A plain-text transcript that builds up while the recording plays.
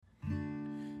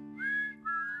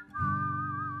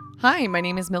Hi, my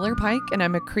name is Miller Pike, and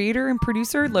I'm a creator and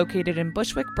producer located in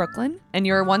Bushwick, Brooklyn, and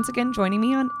you're once again joining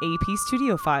me on AP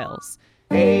Studio Files.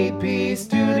 AP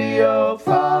Studio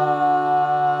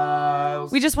Files.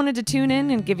 We just wanted to tune in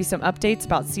and give you some updates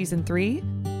about Season 3.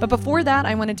 But before that,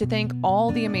 I wanted to thank all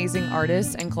the amazing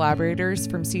artists and collaborators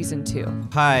from Season 2.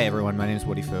 Hi, everyone. My name is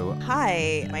Woody Fu.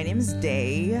 Hi, my name is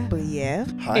Day Briere.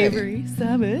 Hi, Avery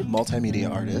Sabbath.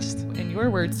 multimedia artist. In your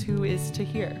words, who is to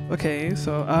hear? Okay,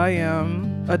 so I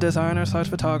am a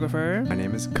designer/photographer. My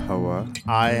name is Koa.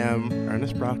 I am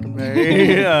Ernest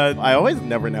Brockenberry. I always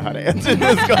never know how to answer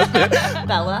this question.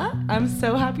 Bella, I'm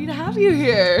so happy to have you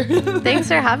here. Thanks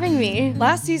for having me.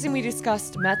 Last season, we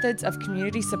discussed methods of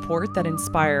community support that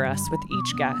inspire us with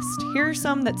each guest. Here are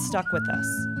some that stuck with us.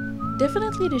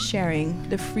 Definitely the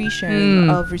free sharing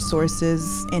of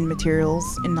resources and materials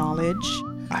and knowledge.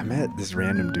 I met this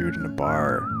random dude in a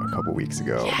bar a couple weeks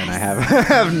ago, and I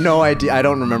have no idea. I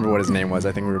don't remember what his name was.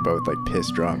 I think we were both like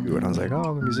pissed drunk. And I was like, "Oh,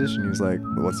 I'm a musician." He was like,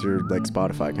 "What's your like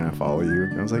Spotify? Can I follow you?"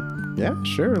 And I was like, "Yeah,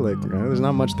 sure. Like, there's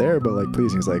not much there, but like,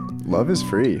 please." He was like, "Love is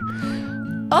free."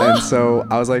 And so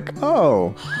I was like,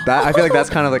 oh, that I feel like that's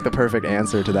kind of like the perfect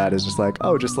answer to that is just like,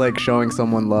 oh, just like showing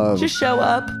someone love. Just show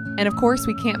up. And of course,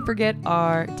 we can't forget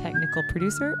our technical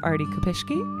producer, Artie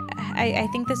Kopishki. I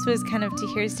think this was kind of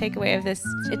Tahir's takeaway of this.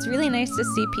 It's really nice to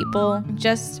see people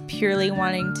just purely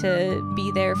wanting to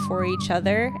be there for each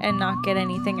other and not get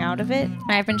anything out of it.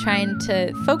 I've been trying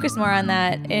to focus more on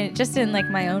that just in like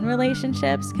my own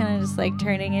relationships, kind of just like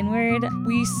turning inward.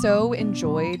 We so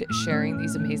enjoyed sharing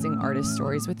these amazing artist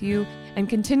stories with you and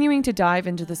continuing to dive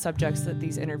into the subjects that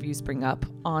these interviews bring up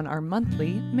on our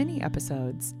monthly mini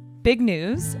episodes. Big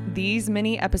news, these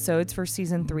mini episodes for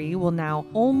Season 3 will now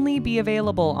only be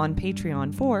available on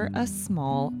Patreon for a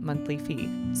small monthly fee.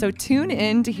 So tune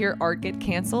in to hear art get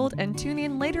canceled and tune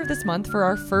in later this month for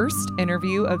our first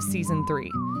interview of Season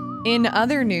 3. In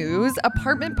other news,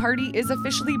 Apartment Party is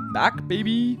officially back,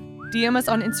 baby! DM us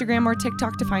on Instagram or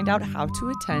TikTok to find out how to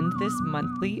attend this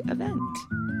monthly event.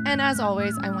 And as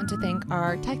always, I want to thank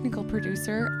our technical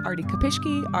producer, Artie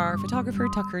Kopishki, our photographer,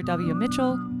 Tucker W.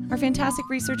 Mitchell, our fantastic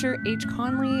researcher, H.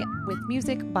 Conley, with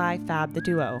music by Fab the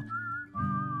Duo.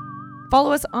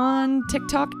 Follow us on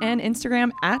TikTok and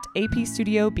Instagram at AP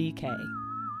Studio BK.